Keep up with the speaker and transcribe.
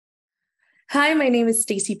Hi, my name is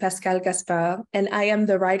Stacy Pascal Gaspard, and I am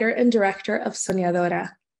the writer and director of Soñadora.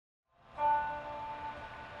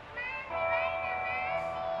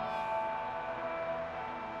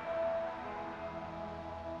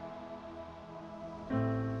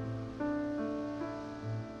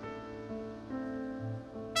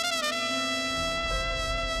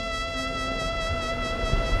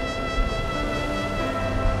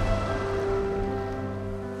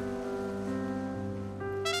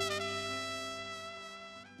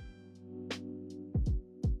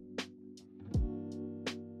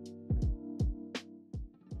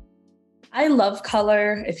 I love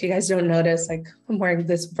color. If you guys don't notice, like I'm wearing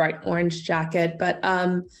this bright orange jacket, but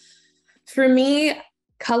for me,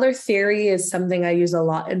 color theory is something I use a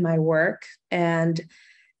lot in my work. And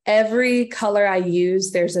every color I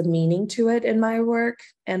use, there's a meaning to it in my work.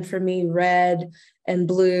 And for me, red and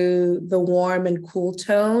blue, the warm and cool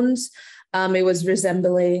tones, it was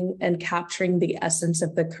resembling and capturing the essence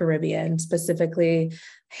of the Caribbean, specifically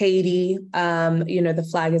Haiti. The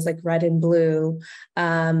flag is like red and blue.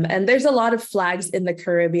 And there's a lot of flags in the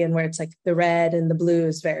Caribbean where it's like the red and the blue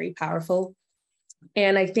is very powerful.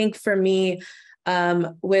 And I think for me,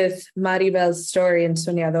 with Maribel's story in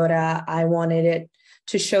Soñadora, I wanted it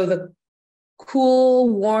to show the cool,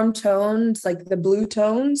 warm tones, like the blue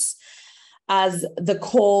tones, as the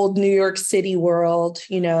cold New York City world.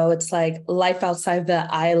 It's like life outside the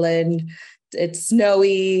island. It's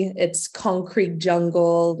snowy, it's concrete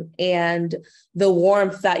jungle, and the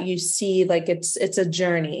warmth that you see, like it's a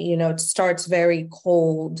journey. It starts very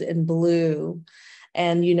cold and blue,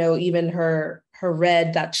 and even her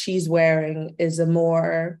red that she's wearing is a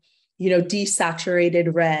more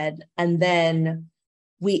desaturated red, and then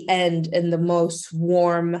we end in the most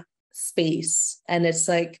warm space, and it's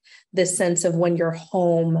like this sense of when you're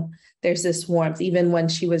home, there's this warmth. Even when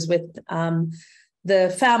she was with the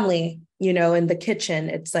family, in the kitchen,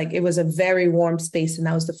 it's like it was a very warm space, and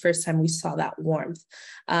that was the first time we saw that warmth.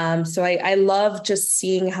 So I love just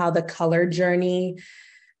seeing how the color journey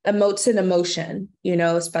emotes an emotion,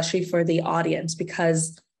 especially for the audience,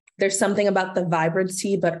 because there's something about the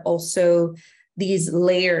vibrancy, but also these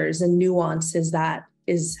layers and nuances that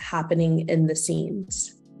is happening in the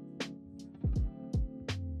scenes.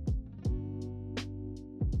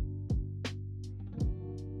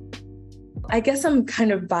 I guess I'm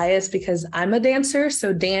kind of biased because I'm a dancer.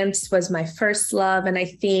 So dance was my first love. And I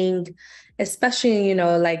think, especially,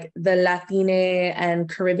 like the Latine and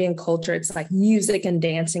Caribbean culture, it's like music and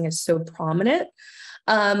dancing is so prominent.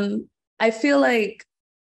 I feel like,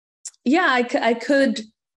 yeah,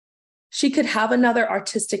 she could have another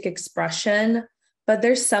artistic expression, but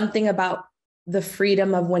there's something about the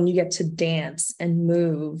freedom of when you get to dance and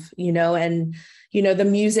move, and, the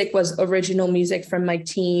music was original music from my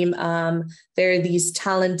team. There are these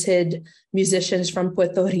talented musicians from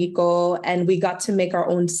Puerto Rico, and we got to make our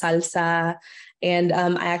own salsa. And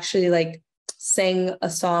I actually sang a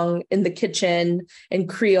song in the kitchen in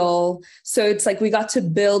Creole. So it's like we got to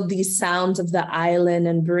build these sounds of the island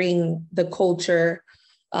and bring the culture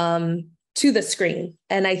to the screen.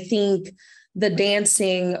 And I think the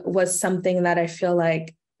dancing was something that I feel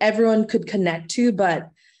like everyone could connect to, but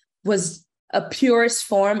was a purest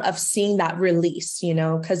form of seeing that release,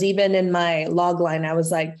 because even in my log line, I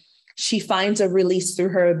was like, she finds a release through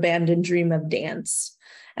her abandoned dream of dance.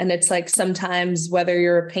 And it's like sometimes, whether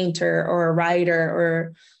you're a painter or a writer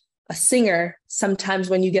or a singer, sometimes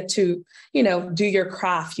when you get to, do your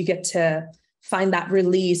craft, you get to find that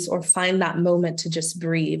release or find that moment to just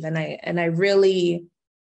breathe. And I really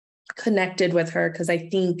connected with her, because I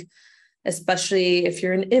think, especially if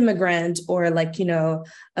you're an immigrant or a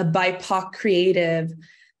BIPOC creative,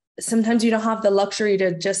 sometimes you don't have the luxury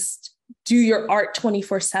to just do your art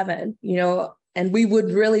 24/7, and we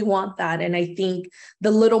would really want that. And I think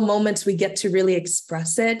the little moments we get to really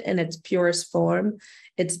express it in its purest form,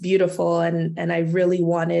 it's beautiful. And I really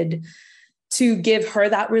wanted to give her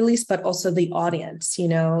that release, but also the audience,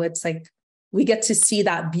 it's like we get to see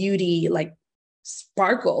that beauty, like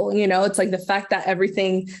sparkle, it's like the fact that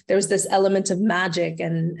everything, there's this element of magic,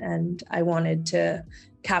 and I wanted to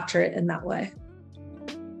capture it in that way.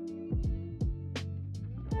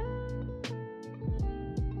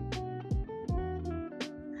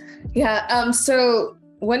 Yeah. So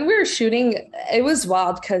when we were shooting, it was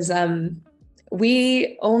wild because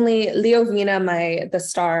we only, Leo Vina, the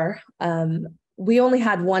star, we only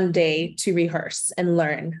had one day to rehearse and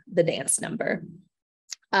learn the dance number.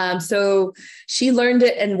 So she learned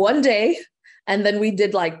it in one day, and then we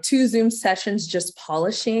did 2 Zoom sessions just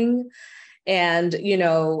polishing. And,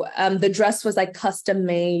 the dress was custom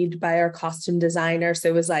made by our costume designer. So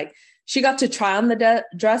it was she got to try on the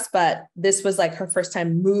dress, but this was like her first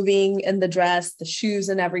time moving in the dress, the shoes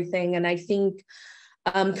and everything. And I think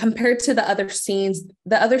compared to the other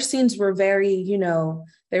scenes were very, you know,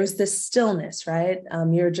 there was this stillness, right?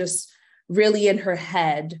 You're just really in her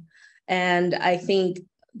head. And I think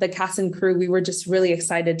the cast and crew, we were just really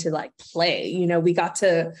excited to like play, you know, we got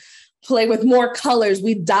to play with more colors.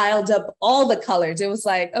 We dialed up all the colors. It was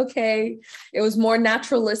like, okay, it was more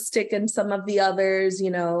naturalistic in some of the others,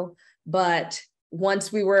 you know, but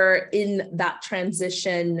once we were in that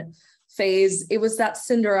transition phase, it was that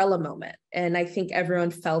Cinderella moment. And I think everyone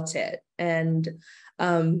felt it. And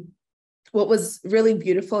what was really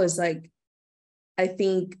beautiful is like, I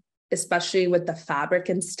think, especially with the fabric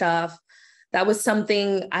and stuff, that was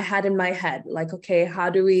something I had in my head. Like, okay, how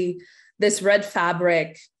do we, this red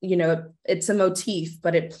fabric, you know, it's a motif,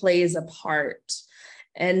 but it plays a part.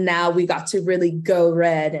 And now we got to really go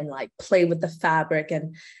red and like play with the fabric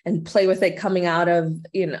and play with it coming out of,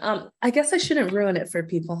 you know, I guess I shouldn't ruin it for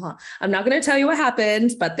people, huh? I'm not going to tell you what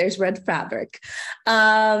happened, but there's red fabric.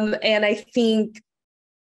 And I think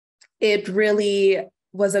it really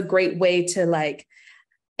was a great way to like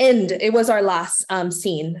end. It was our last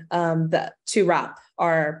scene to wrap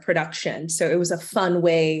our production. So it was a fun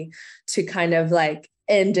way to kind of like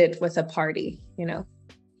end it with a party, you know?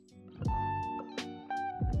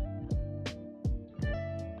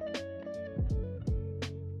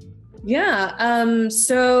 Yeah.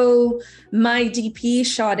 So my DP,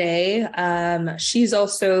 Sade, she's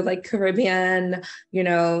also like Caribbean, you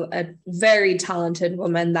know, a very talented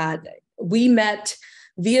woman that we met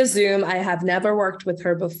via Zoom. I have never worked with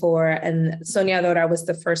her before. And Soñadora was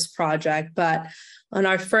the first project, but on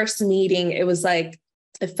our first meeting, it was like,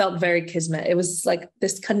 it felt very kismet. It was like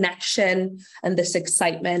this connection and this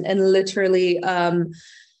excitement. And literally,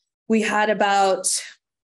 we had about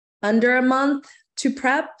under a month to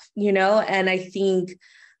prep, you know, and I think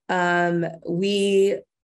we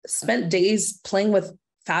spent days playing with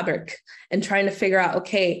fabric and trying to figure out,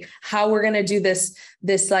 okay, how we're going to do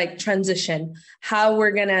this like transition, how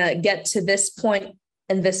we're going to get to this point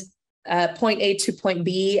and this point A to point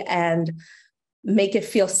B and make it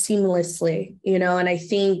feel seamlessly, you know? And I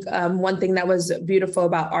think one thing that was beautiful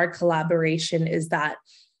about our collaboration is that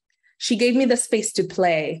she gave me the space to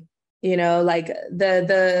play, you know, like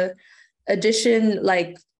the addition,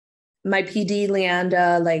 like my PD,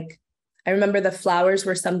 Leanda, like I remember the flowers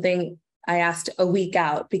were something I asked a week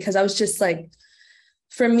out because I was just like,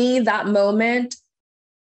 for me, that moment,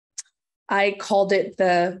 I called it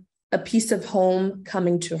a piece of home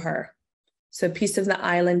coming to her. So a piece of the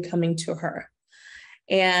island coming to her.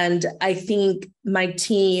 And I think my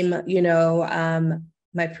team, you know,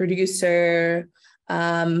 my producer,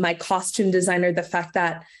 my costume designer, the fact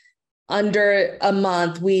that under a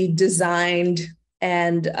month we designed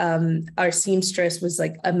and our seamstress was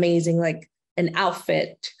like amazing, like an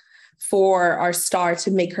outfit for our star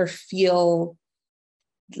to make her feel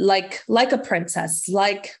like a princess,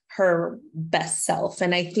 like her best self.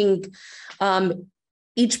 And I think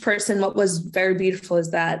each person, what was very beautiful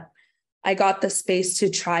is that I got the space to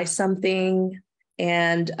try something,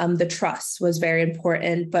 and the trust was very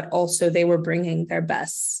important, but also they were bringing their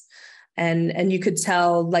best. And you could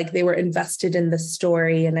tell like they were invested in the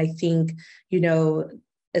story. And I think, you know,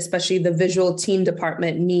 especially the visual team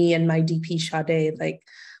department, me and my DP Sade, like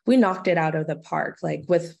we knocked it out of the park, like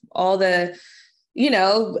with all the, you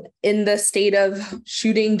know, in the state of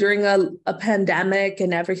shooting during a pandemic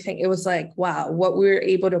and everything. It was like, wow, what we were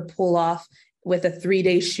able to pull off with a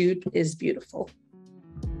 3-day shoot is beautiful.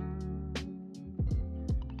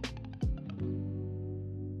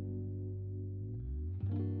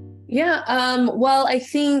 Yeah, well, I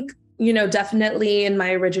think, you know, definitely in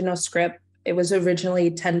my original script, it was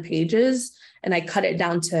originally 10 pages and I cut it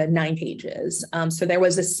down to 9 pages. So there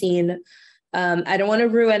was a scene, I don't want to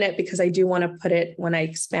ruin it because I do want to put it when I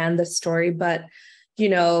expand the story, but, you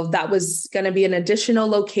know, that was going to be an additional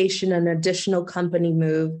location, an additional company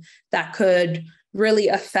move that could really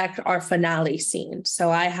affect our finale scene.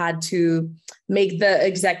 So I had to make the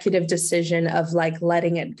executive decision of like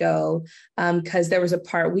letting it go because there was a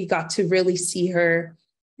part we got to really see her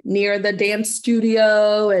near the dance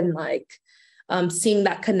studio and like seeing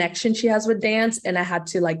that connection she has with dance. And I had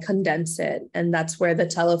to like condense it. And that's where the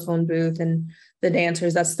telephone booth and the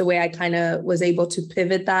dancers, that's the way I kind of was able to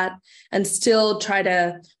pivot that and still try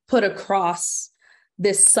to put across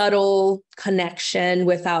this subtle connection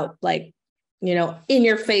without like, you know, in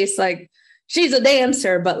your face, like she's a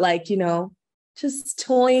dancer, but like, you know, just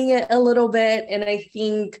toying it a little bit. And I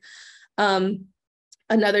think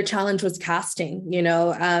another challenge was casting, you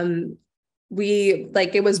know, we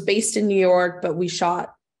like, it was based in New York, but we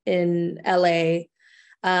shot in LA.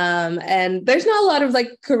 And there's not a lot of like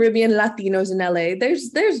Caribbean Latinos in LA.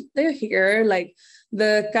 They're here, like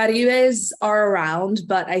the Caribes are around,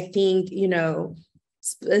 but I think, you know,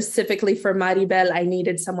 specifically for Maribel, I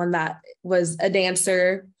needed someone that was a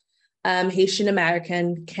dancer, Haitian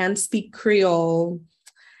American, can speak Creole,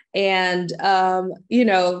 and, you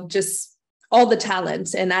know, just all the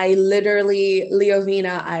talents. And I literally,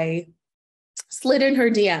 Leovina, I slid in her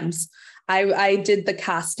DMs. I did the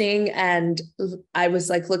casting and I was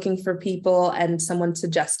like looking for people, and someone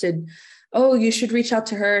suggested, oh, you should reach out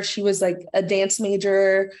to her. She was like a dance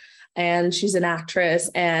major and she's an actress,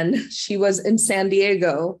 and she was in San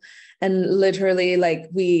Diego. And literally like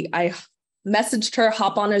I messaged her,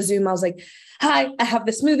 hop on a Zoom. I was like, hi, I have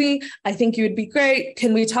this movie. I think you would be great.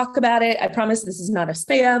 Can we talk about it? I promise this is not a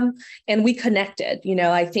spam. And we connected. You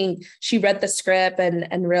know, I think she read the script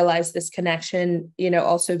and realized this connection, you know,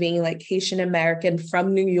 also being like Haitian American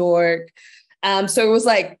from New York. So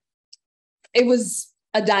it was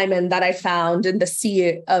a diamond that I found in the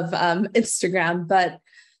sea of Instagram. But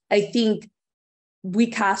I think we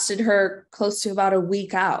casted her close to about a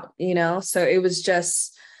week out, you know, so it was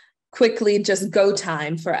just quickly just go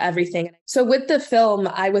time for everything. So with the film,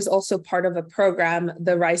 I was also part of a program,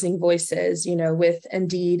 the Rising Voices, you know, with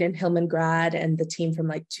Indeed and Hillman Grad and the team from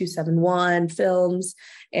like 271 Films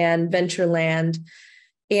and Ventureland.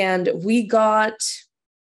 And we got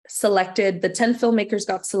selected, the 10 filmmakers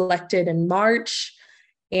got selected in March,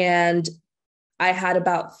 and I had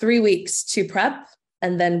about 3 weeks to prep,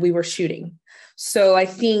 and then we were shooting. So I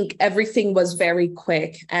think everything was very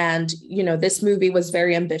quick. And, you know, this movie was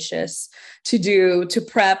very ambitious to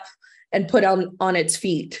prep and put on its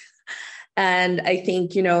feet. And I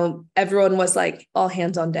think, you know, everyone was like all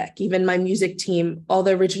hands on deck. Even my music team, all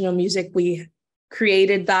the original music, we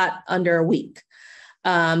created that under a week.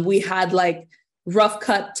 We had like rough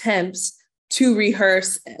cut temps to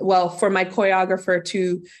rehearse, well, for my choreographer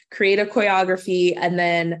to create a choreography, and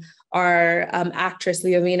then our actress,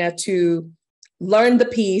 Leovina, to learn the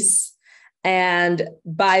piece. And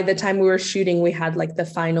by the time we were shooting, we had like the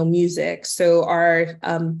final music. So our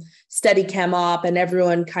steady cam op and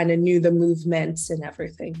everyone kind of knew the movements and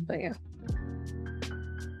everything, but yeah.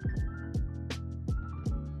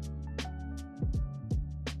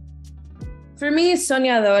 For me,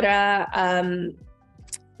 Soñadora,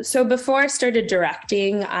 so before I started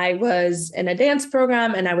directing, I was in a dance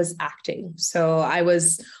program and I was acting. So I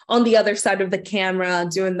was on the other side of the camera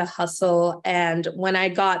doing the hustle. And when I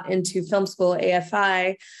got into film school,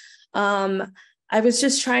 AFI, I was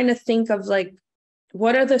just trying to think of like,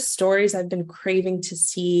 what are the stories I've been craving to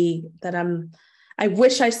see that I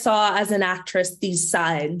wish I saw as an actress, these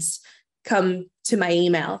sides come to my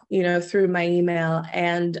email, you know, through my email.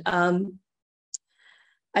 And,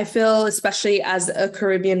 I feel, especially as a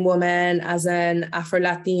Caribbean woman, as an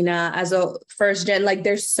Afro-Latina, as a first gen, like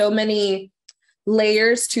there's so many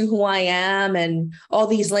layers to who I am and all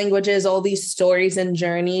these languages, all these stories and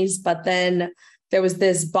journeys. But then there was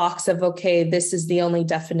this box of, okay, this is the only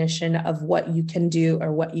definition of what you can do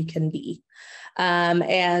or what you can be.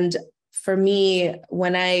 And for me,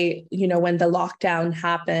 when when the lockdown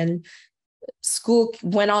happened, school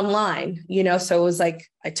went online, you know, so it was like,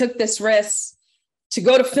 I took this risk to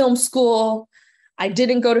go to film school. I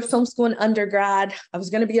didn't go to film school in undergrad. I was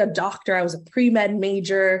going to be a doctor. I was a pre-med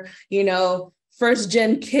major, you know, first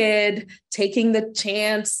gen kid, taking the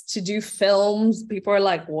chance to do films. People are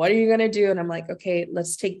like, what are you going to do? And I'm like, okay,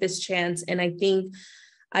 let's take this chance. And I think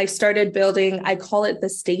I started building, I call it the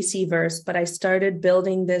Stacy verse, but I started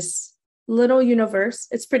building this little universe.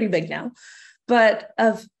 It's pretty big now, but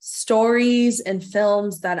of stories and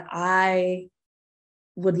films that I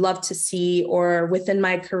would love to see, or within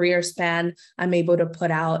my career span, I'm able to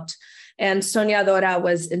put out. And Soñadora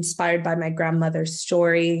was inspired by my grandmother's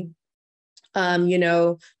story. You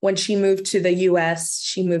know, when she moved to the US,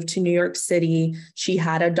 she moved to New York City. She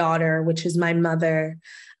had a daughter, which is my mother.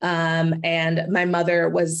 And my mother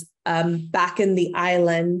was back in the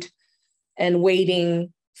island and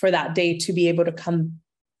waiting for that day to be able to come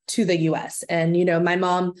to the US. And, you know, my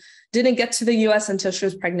mom didn't get to the US until she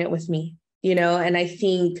was pregnant with me. You know, and I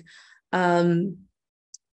think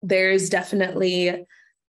there's definitely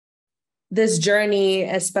this journey,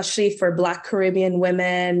 especially for Black Caribbean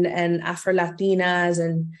women and Afro-Latinas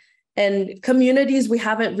and communities we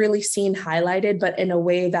haven't really seen highlighted, but in a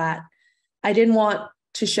way that I didn't want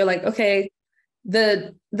to show like, okay,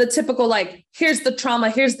 the typical, like, here's the trauma,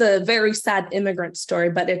 here's the very sad immigrant story,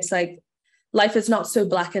 but it's like, life is not so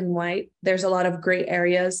black and white. There's a lot of gray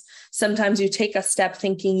areas. Sometimes you take a step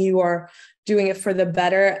thinking you are doing it for the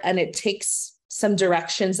better, and it takes some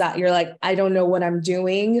directions that you're like, I don't know what I'm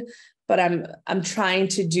doing, but I'm trying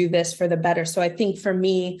to do this for the better. So I think for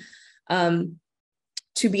me,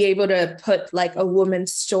 to be able to put like a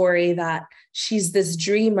woman's story that she's this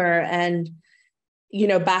dreamer and, you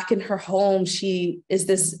know, back in her home, she is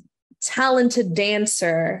this talented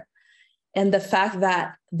dancer. And the fact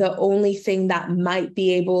that the only thing that might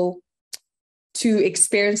be able to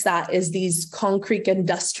experience that is these concrete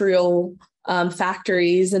industrial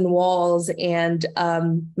factories and walls and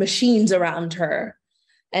machines around her.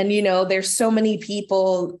 And, you know, there's so many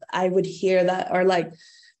people I would hear that are like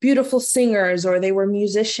beautiful singers, or they were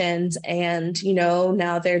musicians, and, you know,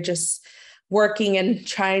 now they're just working and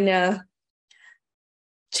trying to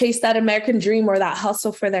chase that American dream or that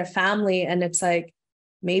hustle for their family. And it's like,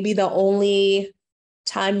 maybe the only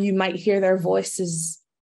time you might hear their voices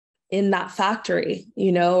in that factory,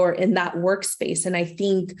 you know, or in that workspace. And I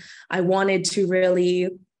think I wanted to really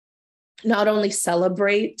not only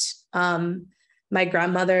celebrate my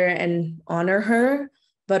grandmother and honor her,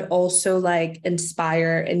 but also like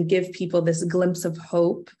inspire and give people this glimpse of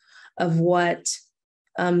hope of what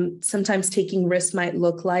sometimes taking risks might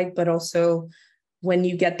look like, but also when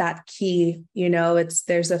you get that key, you know,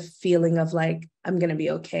 there's a feeling of like, I'm going to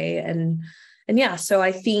be okay. And yeah, so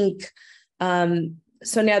I think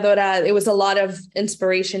Soñadora, it was a lot of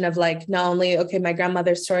inspiration of like, not only, okay, my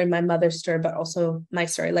grandmother's story, my mother's story, but also my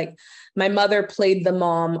story. Like my mother played the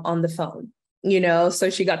mom on the phone, you know, so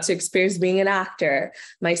she got to experience being an actor.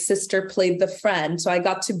 My sister played the friend. So I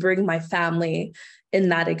got to bring my family in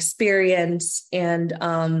that experience and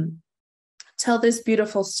tell this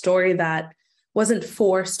beautiful story that wasn't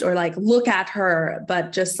forced or like, look at her,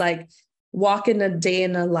 but just like walk in a day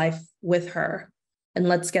in a life with her and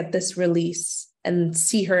let's get this release and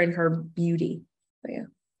see her in her beauty. So, yeah.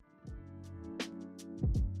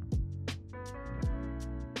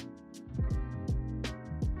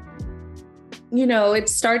 You know, it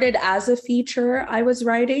started as a feature I was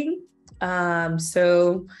writing. I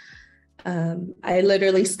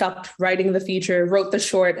literally stopped writing the feature, wrote the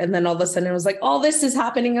short, and then all of a sudden it was like, all this is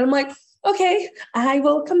happening. And I'm like, okay, I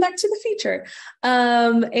will come back to the feature.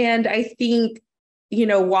 And I think, you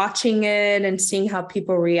know, watching it and seeing how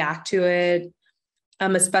people react to it,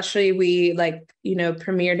 especially we like, you know,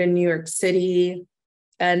 premiered in New York City,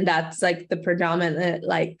 and that's like the predominant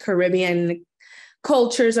like Caribbean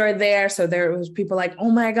cultures are there. So there was people like,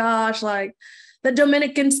 oh my gosh, like the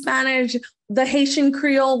Dominican Spanish, the Haitian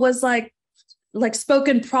Creole was like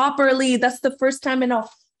spoken properly. That's the first time in a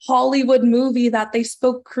Hollywood movie that they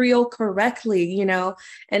spoke Creole correctly, you know,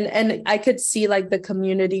 and I could see like the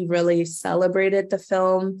community really celebrated the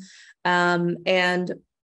film. And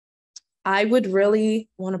I would really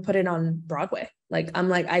want to put it on Broadway. Like, I'm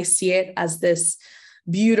like, I see it as this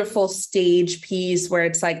beautiful stage piece where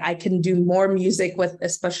it's like, I can do more music with,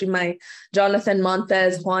 especially my Jonathan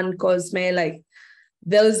Montes, Juan Cosme, like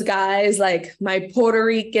those guys, like my Puerto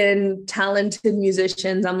Rican talented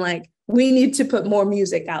musicians. I'm like, we need to put more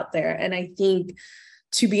music out there. And I think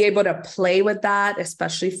to be able to play with that,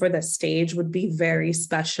 especially for the stage, would be very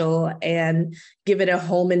special and give it a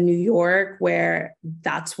home in New York, where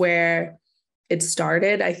that's where it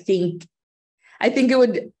started. I think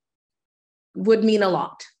it would mean a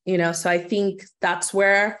lot, you know? So I think that's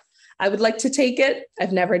where I would like to take it.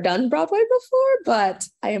 I've never done Broadway before, but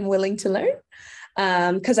I am willing to learn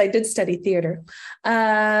because I did study theater.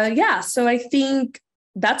 So I think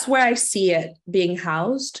that's where I see it being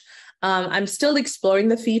housed. I'm still exploring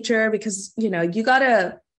the feature because, you know,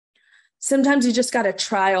 sometimes you just got to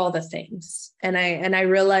try all the things. And I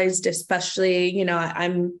realized, especially, you know,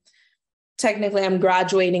 I'm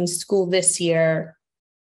graduating school this year.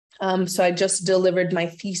 So I just delivered my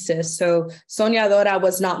thesis. So Soñadora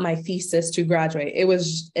was not my thesis to graduate. It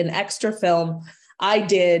was an extra film I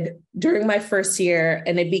did during my first year,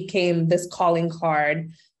 and it became this calling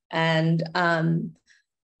card. And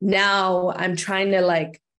now I'm trying to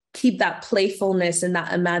like keep that playfulness and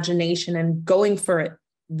that imagination and going for it,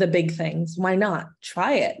 the big things. Why not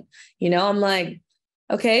try it? You know, I'm like,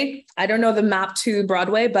 okay, I don't know the map to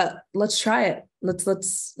Broadway, but let's try it.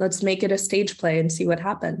 Let's make it a stage play and see what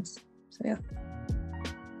happens. So yeah.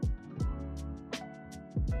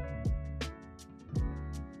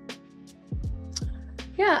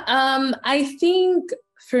 Yeah, I think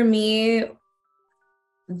for me,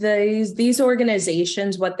 these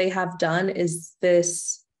organizations, what they have done is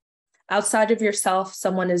this: outside of yourself,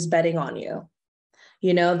 someone is betting on you.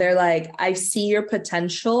 You know, they're like, I see your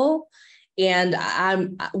potential and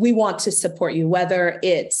we want to support you, whether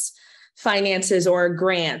it's finances or a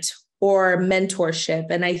grant or mentorship.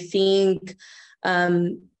 And I think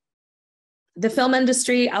the film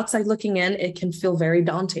industry, outside looking in, it can feel very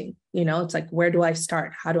daunting. It's like, where do I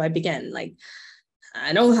start? How do I begin? Like,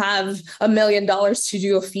 I don't have $1 million to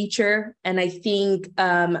do a feature. And I think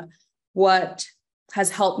what has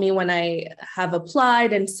helped me when I have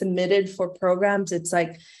applied and submitted for programs, it's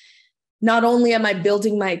like, not only am I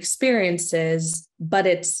building my experiences, but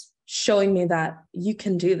it's showing me that you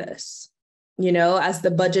can do this. As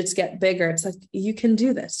the budgets get bigger, it's like, you can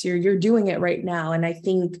do this. You're doing it right now. And I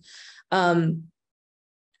think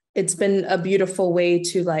it's been a beautiful way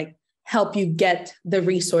to like help you get the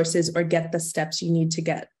resources or get the steps you need to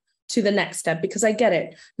get to the next step, because I get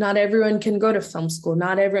it. Not everyone can go to film school,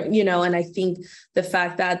 not everyone, and I think the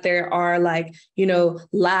fact that there are like,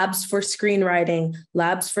 labs for screenwriting,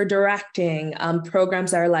 labs for directing,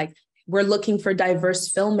 programs that are like, we're looking for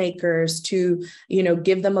diverse filmmakers to,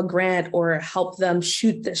 give them a grant or help them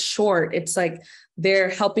shoot this short. It's like, they're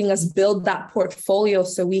helping us build that portfolio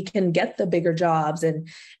so we can get the bigger jobs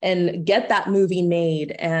and get that movie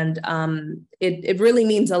made. And it really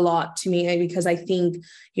means a lot to me, because I think,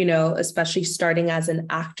 especially starting as an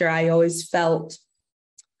actor, I always felt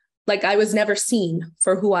like I was never seen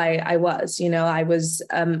for who I was. I was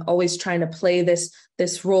always trying to play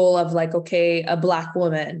this role of like, okay, a Black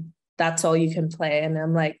woman, that's all you can play. And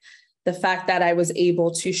I'm like, the fact that I was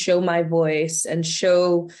able to show my voice and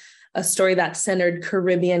show a story that centered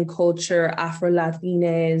Caribbean culture,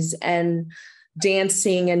 Afro-Latinas, and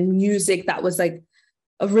dancing and music that was like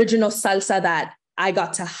original salsa that I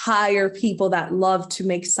got to hire people that love to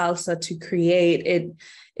make salsa to create.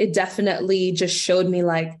 It definitely just showed me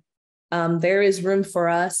like, there is room for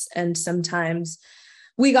us. And sometimes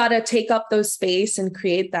we got to take up those space and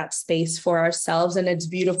create that space for ourselves. And it's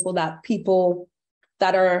beautiful that people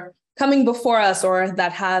that are coming before us or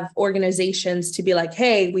that have organizations to be like,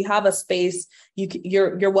 hey, we have a space,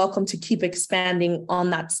 you're welcome to keep expanding on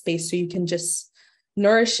that space so you can just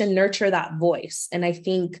nourish and nurture that voice. And I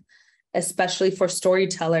think especially for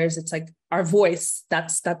storytellers, it's like our voice,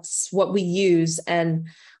 that's what we use. And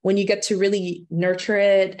when you get to really nurture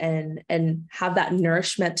it and have that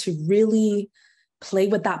nourishment to really play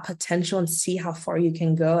with that potential and see how far you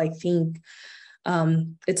can go, I think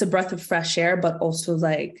it's a breath of fresh air, but also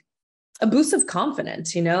like a boost of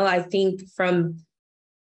confidence. I think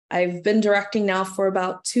I've been directing now for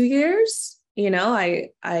about 2 years.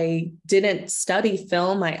 I didn't study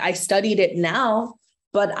film. I studied it now,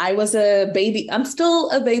 but I was a baby. I'm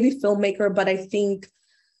still a baby filmmaker, but I think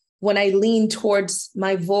when I leaned towards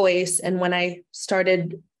my voice and when I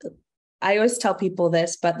started, I always tell people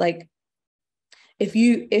this, but like, if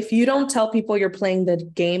you don't tell people you're playing the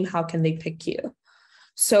game, how can they pick you?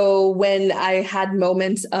 So when I had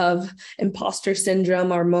moments of imposter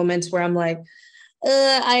syndrome or moments where I'm like,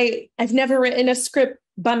 I've never written a script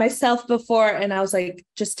by myself before. And I was like,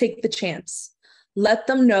 just take the chance. Let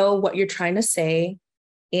them know what you're trying to say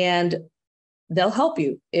and they'll help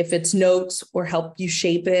you if it's notes or help you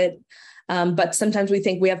shape it. But sometimes we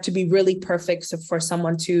think we have to be really perfect for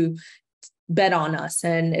someone to bet on us.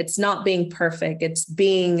 And it's not being perfect. It's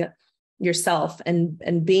being yourself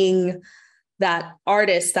and being that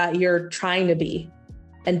artist that you're trying to be.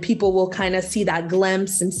 And people will kind of see that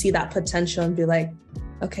glimpse and see that potential and be like,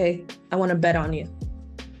 okay, I want to bet on you.